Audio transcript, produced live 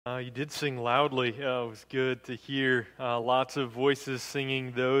You did sing loudly. It was good to hear lots of voices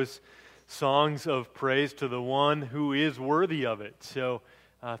singing those songs of praise to the one who is worthy of it. So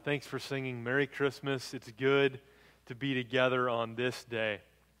thanks for singing Merry Christmas. It's good to be together on this day.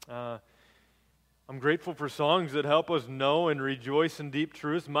 I'm grateful for songs that help us know and rejoice in deep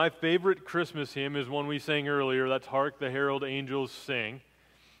truths. My favorite Christmas hymn is one we sang earlier. That's Hark the Herald Angels Sing.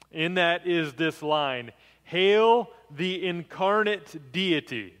 In that is this line, Hail the Incarnate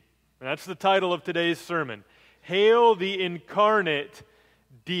Deity. And that's the title of today's sermon. Hail the Incarnate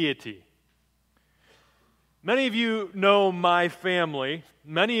Deity. Many of you know my family.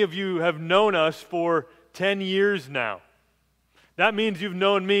 Many of you have known us for 10 years now. That means you've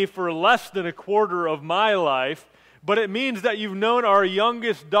known me for less than a quarter of my life, but it means that you've known our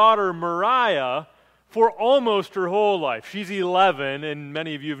youngest daughter, Mariah, for almost her whole life. She's 11, and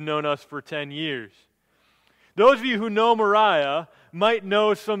many of you have known us for 10 years. Those of you who know Mariah might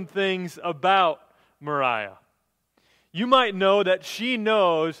know some things about Mariah. You might know that she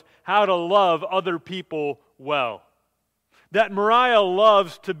knows how to love other people well. That Mariah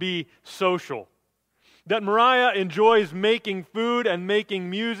loves to be social. That Mariah enjoys making food and making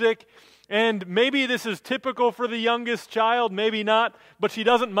music. And maybe this is typical for the youngest child, maybe not, but she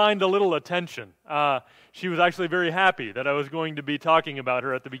doesn't mind a little attention. She was actually very happy that I was going to be talking about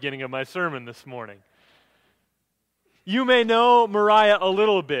her at the beginning of my sermon this morning. You may know Mariah a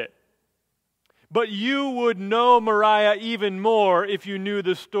little bit, but you would know Mariah even more if you knew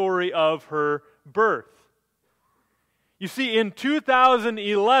the story of her birth. You see, in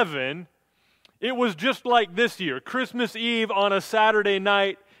 2011, it was just like this year, Christmas Eve on a Saturday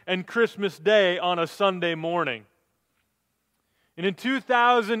night and Christmas Day on a Sunday morning. And in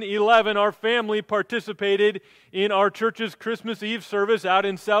 2011, our family participated in our church's Christmas Eve service out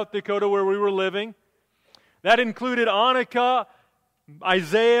in South Dakota where we were living. That included Annika,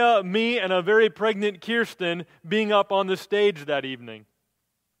 Isaiah, me, and a very pregnant Kirsten being up on the stage that evening.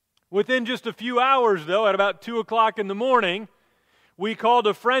 Within just a few hours, though, at about 2 o'clock in the morning, we called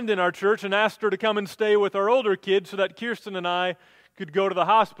a friend in our church and asked her to come and stay with our older kids so that Kirsten and I could go to the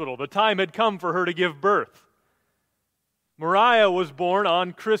hospital. The time had come for her to give birth. Mariah was born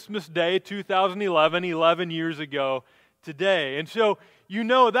on Christmas Day, 2011, 11 years ago today. And so you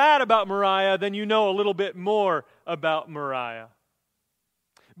know that about Mariah, then you know a little bit more about Mariah.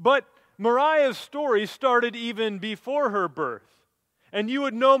 But Mariah's story started even before her birth. And you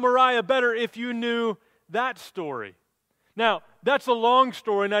would know Mariah better if you knew that story. Now, that's a long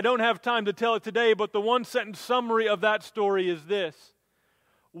story, and I don't have time to tell it today, but the one-sentence summary of that story is this.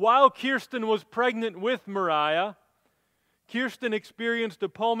 While Kirsten was pregnant with Mariah, Kirsten experienced a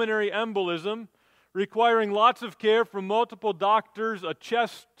pulmonary embolism requiring lots of care from multiple doctors, a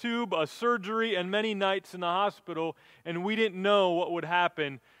chest tube, a surgery, and many nights in the hospital, and we didn't know what would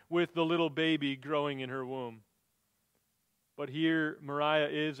happen with the little baby growing in her womb. But here Mariah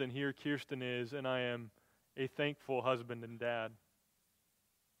is, and here Kirsten is, and I am a thankful husband and dad.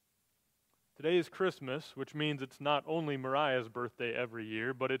 Today is Christmas, which means it's not only Mariah's birthday every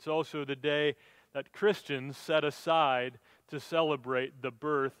year, but it's also the day that Christians set aside to celebrate the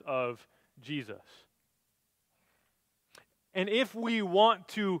birth of Jesus. And if we want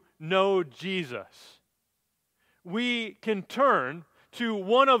to know Jesus, we can turn to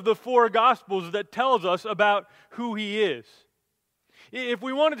one of the four Gospels that tells us about who He is. If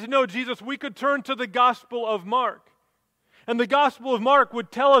we wanted to know Jesus, we could turn to the Gospel of Mark. And the Gospel of Mark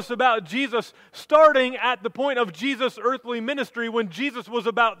would tell us about Jesus starting at the point of Jesus' earthly ministry when Jesus was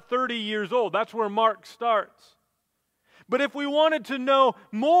about 30 years old. That's where Mark starts. But if we wanted to know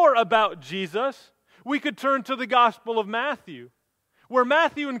more about Jesus, we could turn to the Gospel of Matthew, where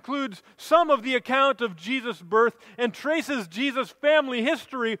Matthew includes some of the account of Jesus' birth and traces Jesus' family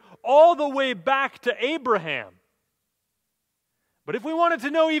history all the way back to Abraham. But if we wanted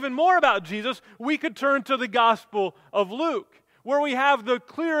to know even more about Jesus, we could turn to the Gospel of Luke, where we have the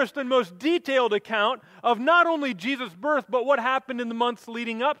clearest and most detailed account of not only Jesus' birth, but what happened in the months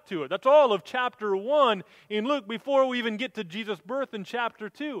leading up to it. That's all of chapter 1 in Luke before we even get to Jesus' birth in chapter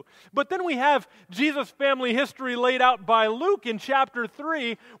 2. But then we have Jesus' family history laid out by Luke in chapter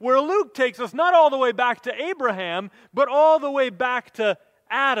 3, where Luke takes us not all the way back to Abraham, but all the way back to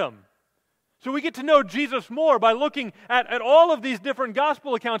Adam. So we get to know Jesus more by looking at all of these different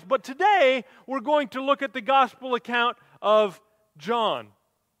gospel accounts. But today, we're going to look at the gospel account of John.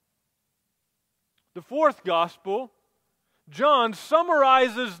 The fourth gospel, John,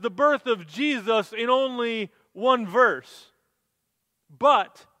 summarizes the birth of Jesus in only one verse.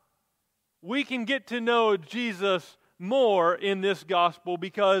 But we can get to know Jesus more in this gospel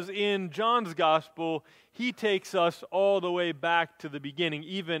because in John's gospel, he takes us all the way back to the beginning,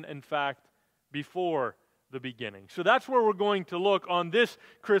 even, in fact, before the beginning. So that's where we're going to look on this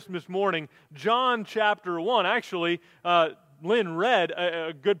Christmas morning. John chapter 1. Actually, Lynn read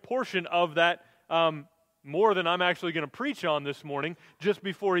a good portion of that, more than I'm actually going to preach on this morning, just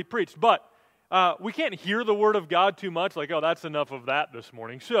before he preached. But we can't hear the Word of God too much, like, oh, that's enough of that this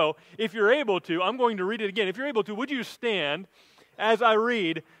morning. So, if you're able to, I'm going to read it again. If you're able to, would you stand as I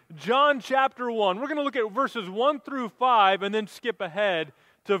read John chapter 1. We're going to look at verses 1 through 5 and then skip ahead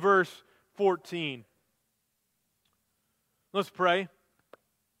to verse 14. Let's pray.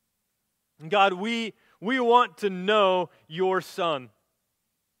 God, we want to know your Son.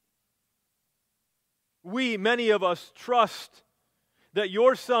 Many of us, trust that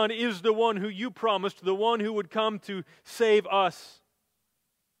your Son is the one who you promised, the one who would come to save us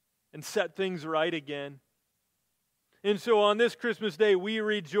and set things right again. And so on this Christmas day, we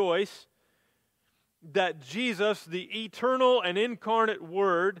rejoice that Jesus, the eternal and incarnate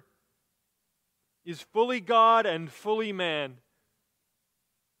Word, is fully God and fully man.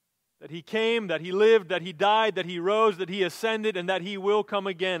 That he came, that he lived, that he died, that he rose, that he ascended, and that he will come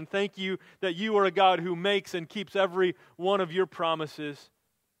again. Thank you that you are a God who makes and keeps every one of your promises.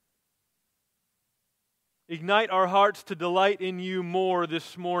 Ignite our hearts to delight in you more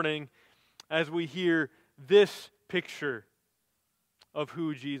this morning as we hear this picture of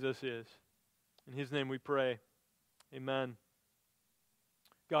who Jesus is. In his name we pray. Amen.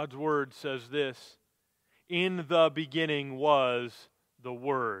 God's word says this: in the beginning was the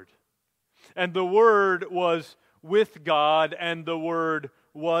Word. And the Word was with God, and the Word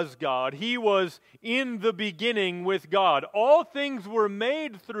was God. He was in the beginning with God. All things were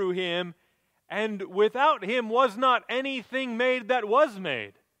made through him, and without him was not anything made that was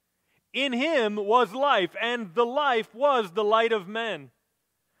made. In him was life, and the life was the light of men.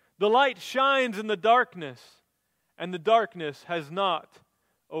 The light shines in the darkness, and the darkness has not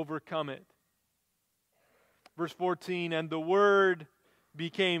overcome it. Verse 14, and the Word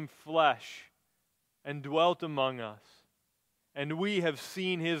became flesh and dwelt among us, and we have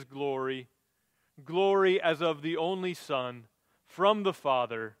seen his glory, glory as of the only Son from the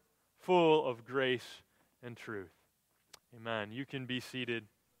Father, full of grace and truth. Amen. You can be seated.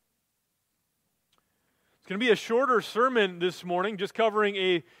 It's going to be a shorter sermon this morning, just covering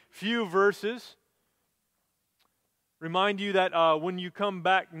a few verses. Remind you that when you come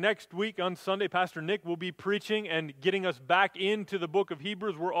back next week on Sunday, Pastor Nick will be preaching and getting us back into the book of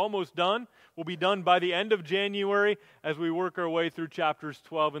Hebrews. We're almost done. We'll be done by the end of January as we work our way through chapters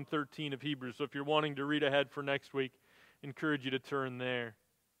 12 and 13 of Hebrews. So if you're wanting to read ahead for next week, I encourage you to turn there.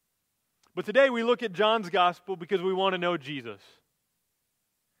 But today we look at John's gospel because we want to know Jesus.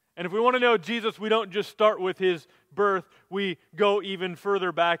 And if we want to know Jesus, we don't just start with his birth. We go even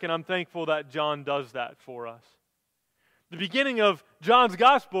further back, and I'm thankful that John does that for us. The beginning of John's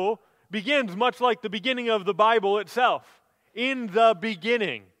gospel begins much like the beginning of the Bible itself. In the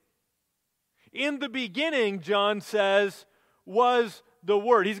beginning. In the beginning, John says, was the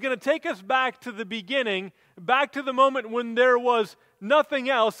Word. He's going to take us back to the beginning, back to the moment when there was nothing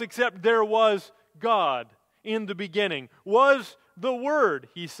else except there was God in the beginning. Was the Word,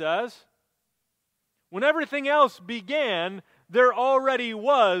 he says. When everything else began, there already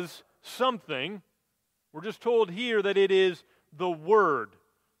was something. We're just told here that it is the Word,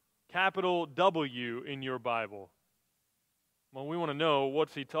 capital W in your Bible. Well, we want to know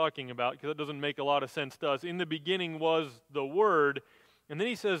what's he talking about because that doesn't make a lot of sense to us. In the beginning was the Word, and then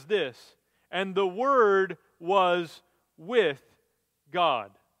he says this, and the Word was with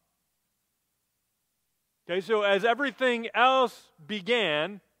God. Okay, so as everything else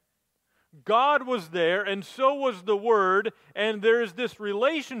began, God was there, and so was the Word, and there's this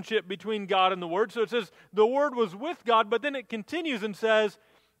relationship between God and the Word. So it says the Word was with God, but then it continues and says,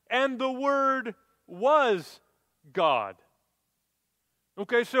 and the Word was God.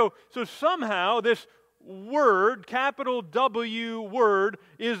 Okay, so somehow this Word, capital W Word,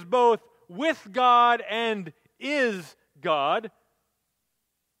 is both with God and is God.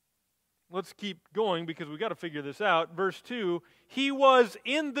 Let's keep going because we've got to figure this out. Verse 2, he was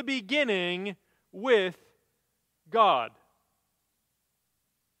in the beginning with God.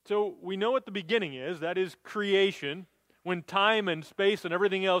 So we know what the beginning is. That is creation, when time and space and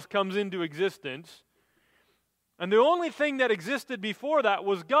everything else comes into existence. And the only thing that existed before that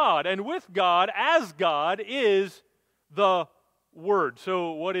was God. And with God, as God, is the Word.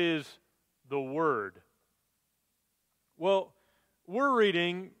 So what is the Word? Well, we're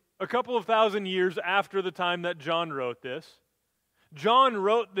reading a couple of thousand years after the time that John wrote this. John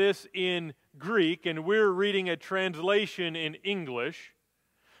wrote this in Greek and we're reading a translation in English,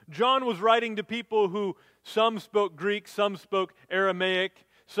 John was writing to people who some spoke Greek, some spoke Aramaic,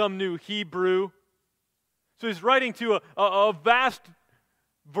 some knew Hebrew. So he's writing to a vast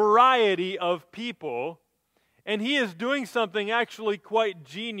variety of people, and he is doing something actually quite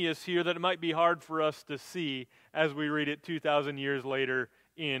genius here that it might be hard for us to see as we read it 2,000 years later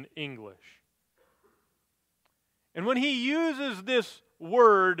in English. And when he uses this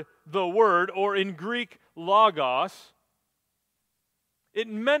word, the Word, or in Greek, logos, it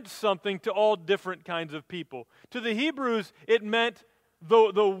meant something to all different kinds of people. To the Hebrews, it meant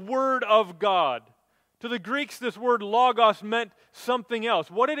the Word of God. To the Greeks, this word logos meant something else.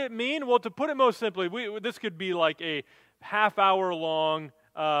 What did it mean? Well, to put it most simply, this could be like a half-hour-long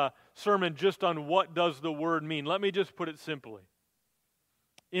sermon just on what does the word mean. Let me just put it simply.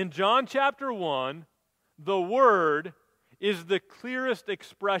 In John chapter 1, the Word is the clearest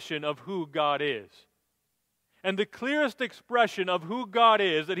expression of who God is. And the clearest expression of who God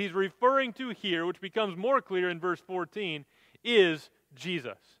is that he's referring to here, which becomes more clear in verse 14, is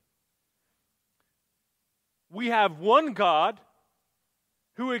Jesus. We have one God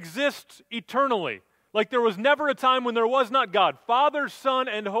who exists eternally. Like there was never a time when there was not God. Father, Son,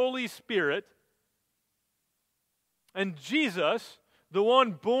 and Holy Spirit. And Jesus, the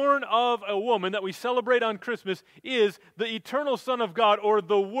one born of a woman that we celebrate on Christmas, is the eternal Son of God, or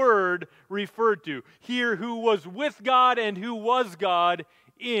the Word referred to. Here, who was with God and who was God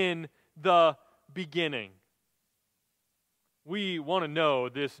in the beginning. We want to know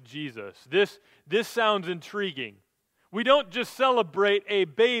this Jesus. This sounds intriguing. We don't just celebrate a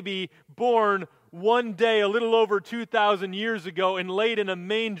baby born one day a little over 2,000 years ago and laid in a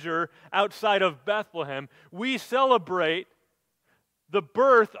manger outside of Bethlehem. We celebrate the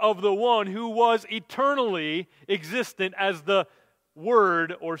birth of the one who was eternally existent as the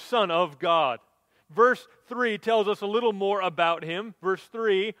Word or Son of God. Verse 3 tells us a little more about him. Verse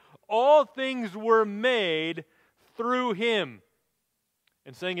 3, all things were made through him.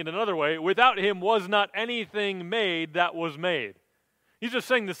 And saying it another way, without him was not anything made that was made. He's just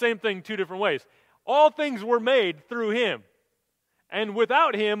saying the same thing two different ways. All things were made through him. And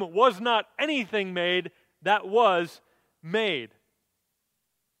without him was not anything made that was made.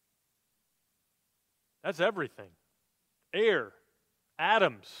 That's everything. Air,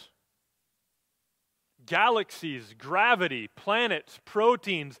 atoms, galaxies, gravity, planets,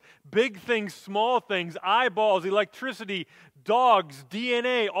 proteins, big things, small things, eyeballs, electricity, dogs,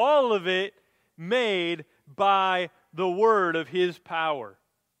 DNA, all of it made by the word of his power.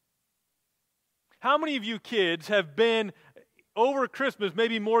 How many of you kids have been over Christmas,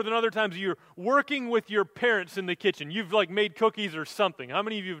 maybe more than other times of year, working with your parents in the kitchen? You've like made cookies or something. How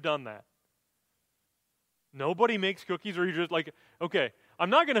many of you have done that? Nobody makes cookies, or you're just like, okay, I'm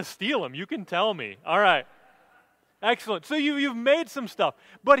not going to steal them. You can tell me. All right. Excellent. So you've made some stuff.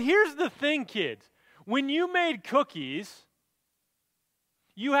 But here's the thing, kids. When you made cookies,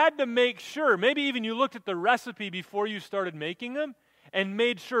 you had to make sure, maybe even you looked at the recipe before you started making them and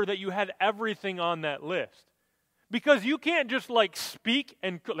made sure that you had everything on that list. Because you can't just like speak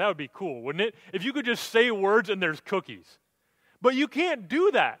and that would be cool, wouldn't it? If you could just say words and there's cookies. But you can't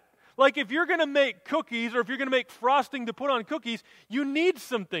do that. Like if you're going to make cookies or if you're going to make frosting to put on cookies, you need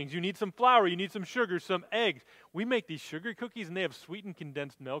some things. You need some flour, you need some sugar, some eggs. We make these sugar cookies and they have sweetened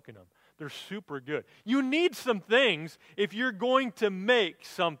condensed milk in them. They're super good. You need some things if you're going to make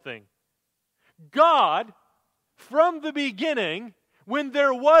something. God, from the beginning, when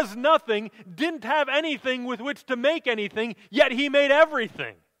there was nothing, didn't have anything with which to make anything, yet he made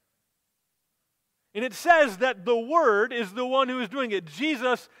everything. And it says that the Word is the one who is doing it.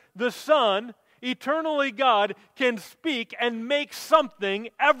 Jesus, the Son, eternally God, can speak and make something,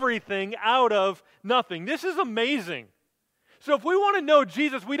 everything, out of nothing. This is amazing. So if we want to know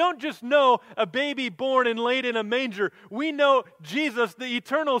Jesus, we don't just know a baby born and laid in a manger. We know Jesus, the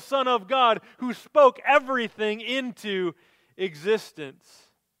eternal Son of God, who spoke everything into existence.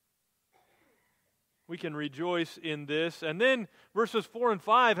 We can rejoice in this. And then verses 4 and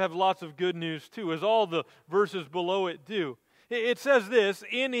 5 have lots of good news too, as all the verses below it do. It says this,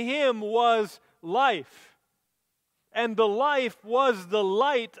 in him was life, and the life was the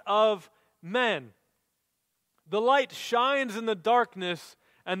light of men. The light shines in the darkness,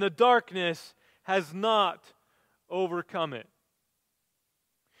 and the darkness has not overcome it.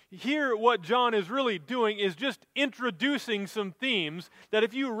 Here, what John is really doing is just introducing some themes that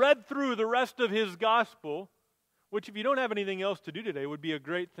if you read through the rest of his gospel, which if you don't have anything else to do today would be a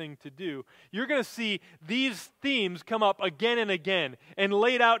great thing to do, you're going to see these themes come up again and again and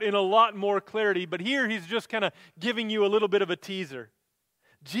laid out in a lot more clarity. But here he's just kind of giving you a little bit of a teaser.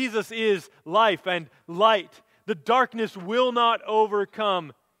 Jesus is life and light. The darkness will not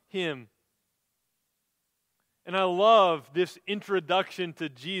overcome him. And I love this introduction to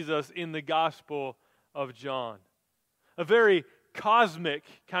Jesus in the Gospel of John. A very cosmic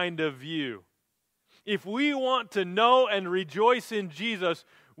kind of view. If we want to know and rejoice in Jesus,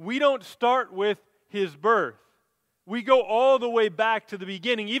 we don't start with his birth. We go all the way back to the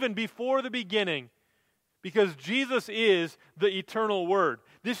beginning, even before the beginning, because Jesus is the eternal Word.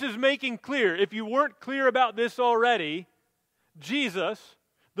 This is making clear, if you weren't clear about this already, Jesus,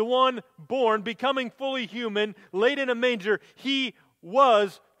 the one born, becoming fully human, laid in a manger, he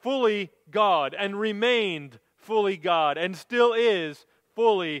was fully God and remained fully God and still is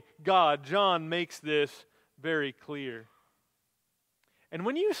fully God. John makes this very clear. And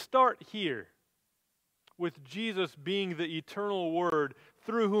when you start here with Jesus being the eternal Word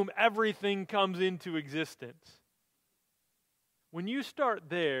through whom everything comes into existence, when you start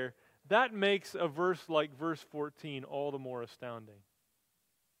there, that makes a verse like verse 14 all the more astounding.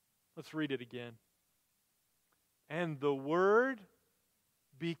 Let's read it again. And the Word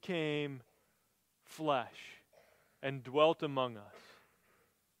became flesh and dwelt among us.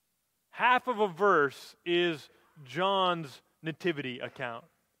 Half of a verse is John's nativity account.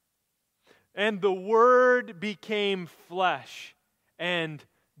 And the Word became flesh and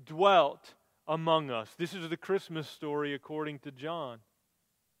dwelt among us. This is the Christmas story according to John.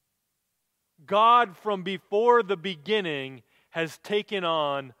 God from before the beginning has taken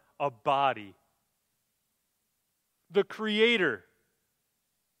on a body. The Creator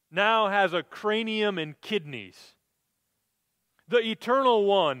now has a cranium and kidneys. The Eternal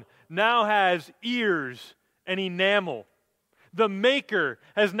One now has ears and enamel. The Maker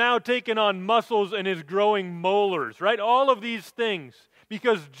has now taken on muscles and is growing molars, right? All of these things.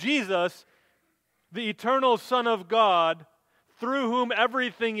 Because Jesus, the eternal Son of God, through whom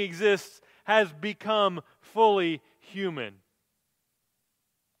everything exists, has become fully human.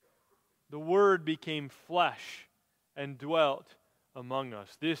 The Word became flesh and dwelt among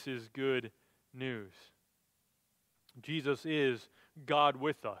us. This is good news. Jesus is God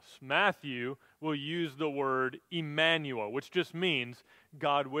with us. Matthew will use the word Emmanuel, which just means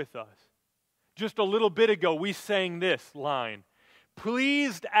God with us. Just a little bit ago, we sang this line,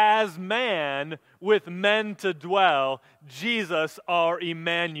 pleased as man with men to dwell, Jesus our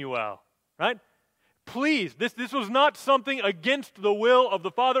Emmanuel. Right? Please, this was not something against the will of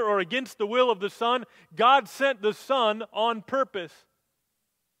the Father or against the will of the Son. God sent the Son on purpose.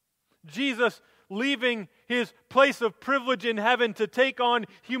 Jesus leaving his place of privilege in heaven to take on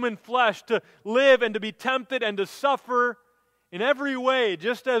human flesh, to live and to be tempted and to suffer in every way,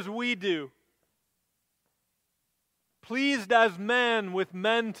 just as we do. Pleased as man with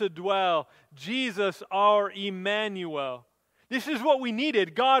men to dwell, Jesus our Emmanuel. This is what we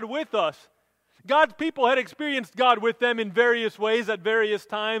needed, God with us. God's people had experienced God with them in various ways at various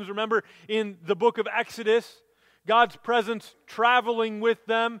times. Remember in the book of Exodus, God's presence traveling with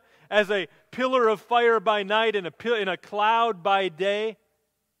them as a pillar of fire by night and in a cloud by day.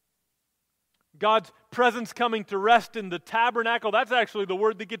 God's presence coming to rest in the tabernacle. That's actually the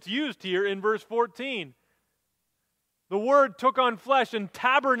word that gets used here in verse 14. The Word took on flesh and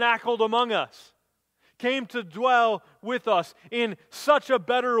tabernacled among us. Came to dwell with us in such a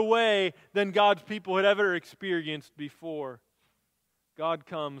better way than God's people had ever experienced before. God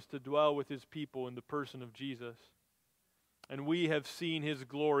comes to dwell with His people in the person of Jesus. And we have seen His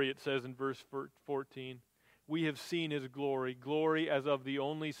glory, it says in verse 14. We have seen His glory, glory as of the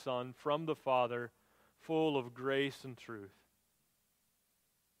only Son from the Father, full of grace and truth.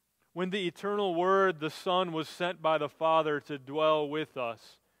 When the eternal Word, the Son, was sent by the Father to dwell with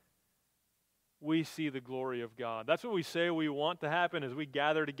us, we see the glory of God. That's what we say we want to happen as we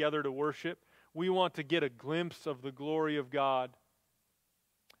gather together to worship. We want to get a glimpse of the glory of God.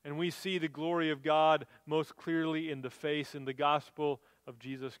 And we see the glory of God most clearly in the face in the gospel of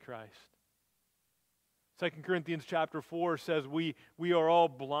Jesus Christ. 2 Corinthians chapter 4 says we are all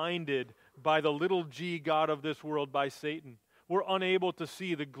blinded by the little g god of this world, by Satan. We're unable to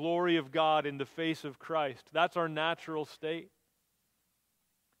see the glory of God in the face of Christ. That's our natural state.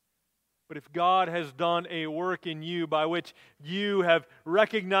 But if God has done a work in you by which you have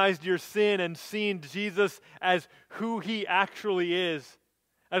recognized your sin and seen Jesus as who He actually is,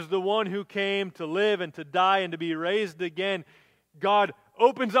 as the one who came to live and to die and to be raised again, God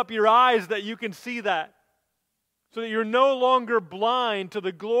opens up your eyes that you can see that, so that you're no longer blind to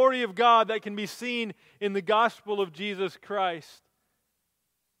the glory of God that can be seen in the gospel of Jesus Christ.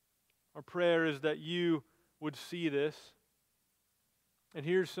 Our prayer is that you would see this. And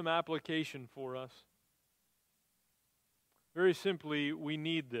here's some application for us. Very simply, we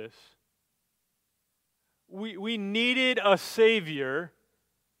need this. We needed a Savior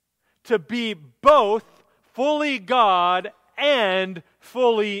to be both fully God and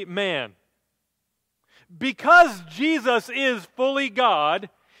fully man. Because Jesus is fully God,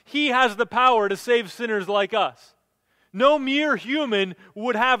 He has the power to save sinners like us. No mere human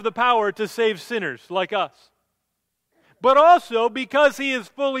would have the power to save sinners like us. But also, because He is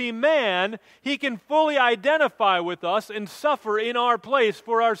fully man, He can fully identify with us and suffer in our place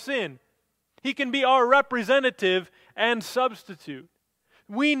for our sin. He can be our representative and substitute.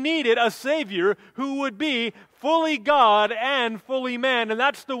 We needed a Savior who would be fully God and fully man, and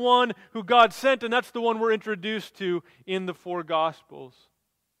that's the one who God sent, and that's the one we're introduced to in the four Gospels.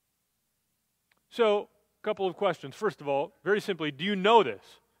 So, a couple of questions. First of all, very simply, do you know this?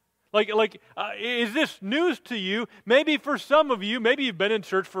 Is this news to you? Maybe for some of you, maybe you've been in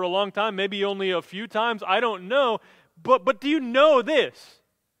church for a long time, maybe only a few times, I don't know. But do you know this?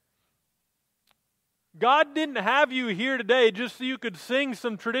 God didn't have you here today just so you could sing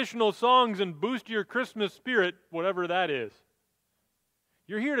some traditional songs and boost your Christmas spirit, whatever that is.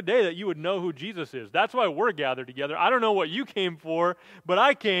 You're here today that you would know who Jesus is. That's why we're gathered together. I don't know what you came for, but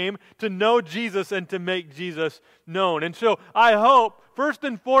I came to know Jesus and to make Jesus known. And so I hope, first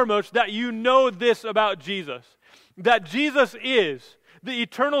and foremost, that you know this about Jesus. That Jesus is the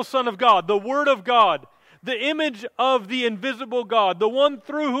eternal Son of God, the Word of God, the image of the invisible God, the one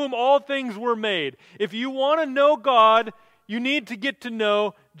through whom all things were made. If you want to know God, you need to get to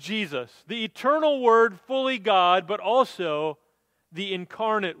know Jesus, the eternal Word, fully God, but also the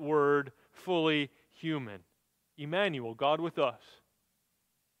incarnate Word, fully human. Emmanuel, God with us.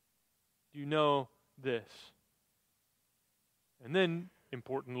 Do you know this? And then,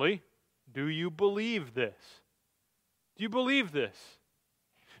 importantly, do you believe this? Do you believe this?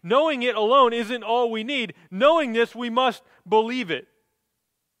 Knowing it alone isn't all we need. Knowing this, we must believe it.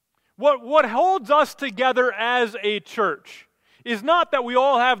 What holds us together as a church is not that we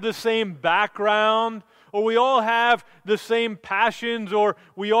all have the same background, or we all have the same passions, or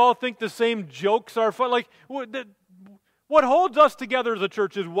we all think the same jokes are fun. What holds us together as a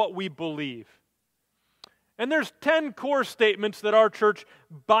church is what we believe. And there's 10 core statements that our church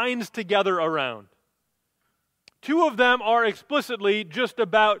binds together around. 2 of them are explicitly just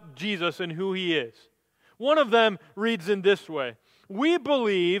about Jesus and who He is. One of them reads in this way: we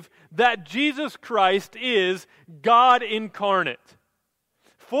believe that Jesus Christ is God incarnate,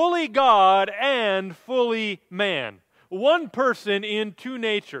 fully God and fully man, one person in 2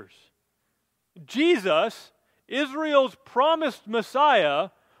 natures. Jesus, Israel's promised Messiah,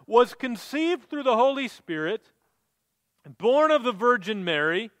 was conceived through the Holy Spirit, born of the Virgin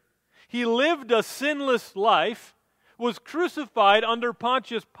Mary. He lived a sinless life, was crucified under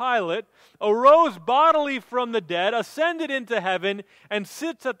Pontius Pilate, arose bodily from the dead, ascended into heaven, and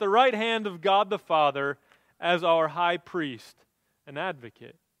sits at the right hand of God the Father as our high priest and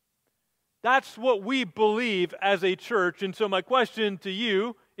advocate. That's what we believe as a church. And so my question to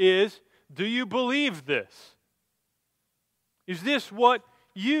you is, do you believe this? Is this what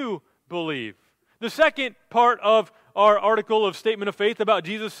you believe? The second part of our article of statement of faith about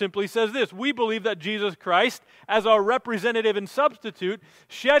Jesus simply says this: we believe that Jesus Christ, as our representative and substitute,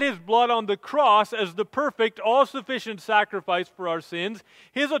 shed His blood on the cross as the perfect, all-sufficient sacrifice for our sins.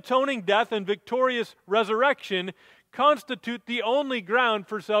 His atoning death and victorious resurrection constitute the only ground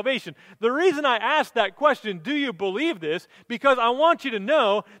for salvation. The reason I ask that question, do you believe this? Because I want you to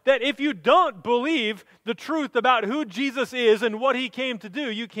know that if you don't believe the truth about who Jesus is and what He came to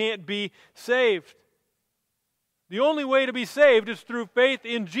do, you can't be saved. The only way to be saved is through faith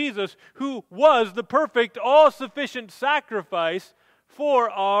in Jesus, who was the perfect, all-sufficient sacrifice for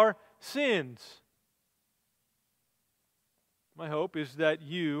our sins. My hope is that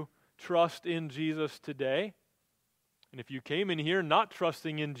you trust in Jesus today. And if you came in here not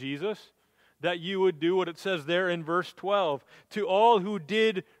trusting in Jesus, that you would do what it says there in verse 12. To all who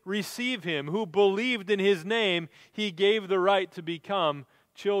did receive Him, who believed in His name, He gave the right to become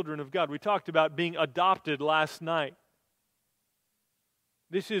children of God. We talked about being adopted last night.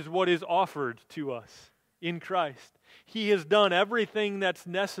 This is what is offered to us in Christ. He has done everything that's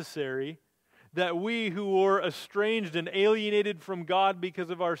necessary that we who were estranged and alienated from God because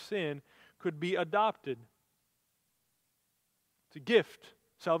of our sin could be adopted. It's a gift,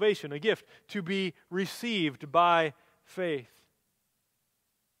 salvation, a gift to be received by faith.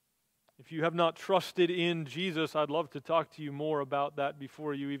 If you have not trusted in Jesus, I'd love to talk to you more about that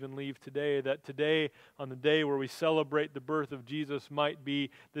before you even leave today. That today, on the day where we celebrate the birth of Jesus, might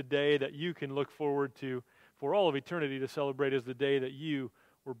be the day that you can look forward to for all of eternity to celebrate as the day that you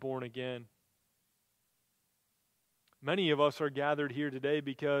were born again. Many of us are gathered here today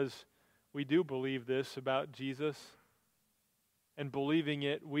because we do believe this about Jesus, and believing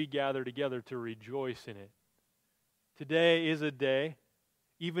it, we gather together to rejoice in it. Today is a day,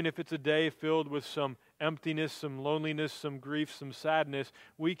 even if it's a day filled with some emptiness, some loneliness, some grief, some sadness,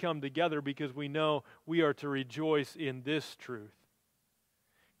 we come together because we know we are to rejoice in this truth.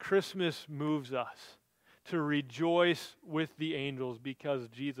 Christmas moves us to rejoice with the angels because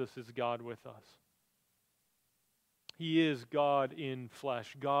Jesus is God with us. He is God in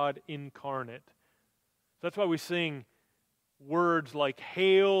flesh, God incarnate. That's why we sing words like,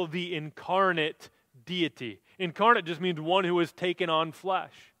 "Hail the incarnate deity." Incarnate just means one who has taken on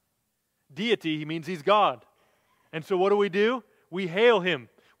flesh. Deity, he means he's God. And so what do? We hail him.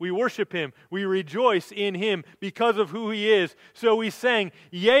 We worship him. We rejoice in him because of who he is. So we sang,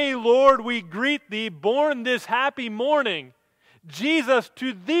 "Yea, Lord, we greet thee, born this happy morning. Jesus,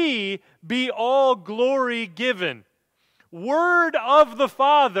 to thee be all glory given. Word of the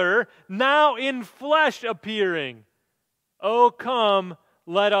Father, now in flesh appearing. Oh, come,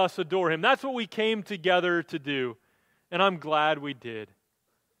 let us adore him." That's what we came together to do, and I'm glad we did.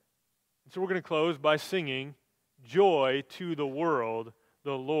 So we're going to close by singing, "Joy to the world,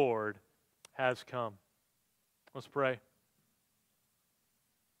 the Lord has come." Let's pray.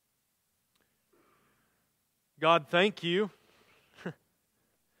 God, thank you.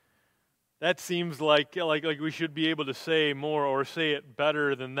 That seems like we should be able to say more or say it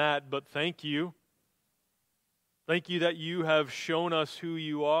better than that, but thank you. Thank you that you have shown us who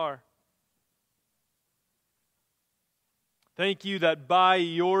you are. Thank you that by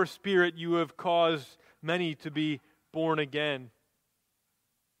your Spirit you have caused many to be born again.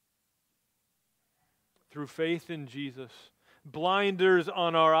 Through faith in Jesus, blinders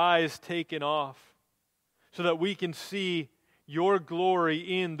on our eyes taken off, so that we can see your glory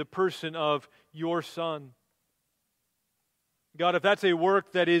in the person of your Son. God, if that's a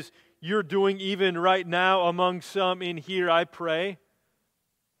work that is you're doing even right now among some in here, I pray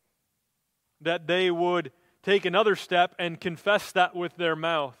that they would take another step and confess that with their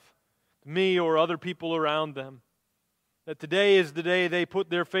mouth, me or other people around them. That today is the day they put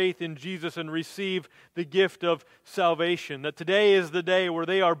their faith in Jesus and receive the gift of salvation. That today is the day where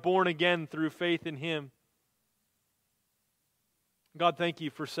they are born again through faith in him. God, thank you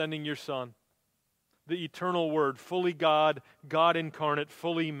for sending your Son, the eternal Word, fully God, God incarnate,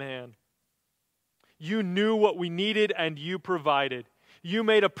 fully man. You knew what we needed and you provided. You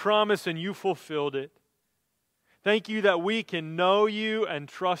made a promise and you fulfilled it. Thank you that we can know you and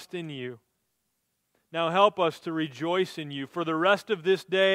trust in you. Now help us to rejoice in you for the rest of this day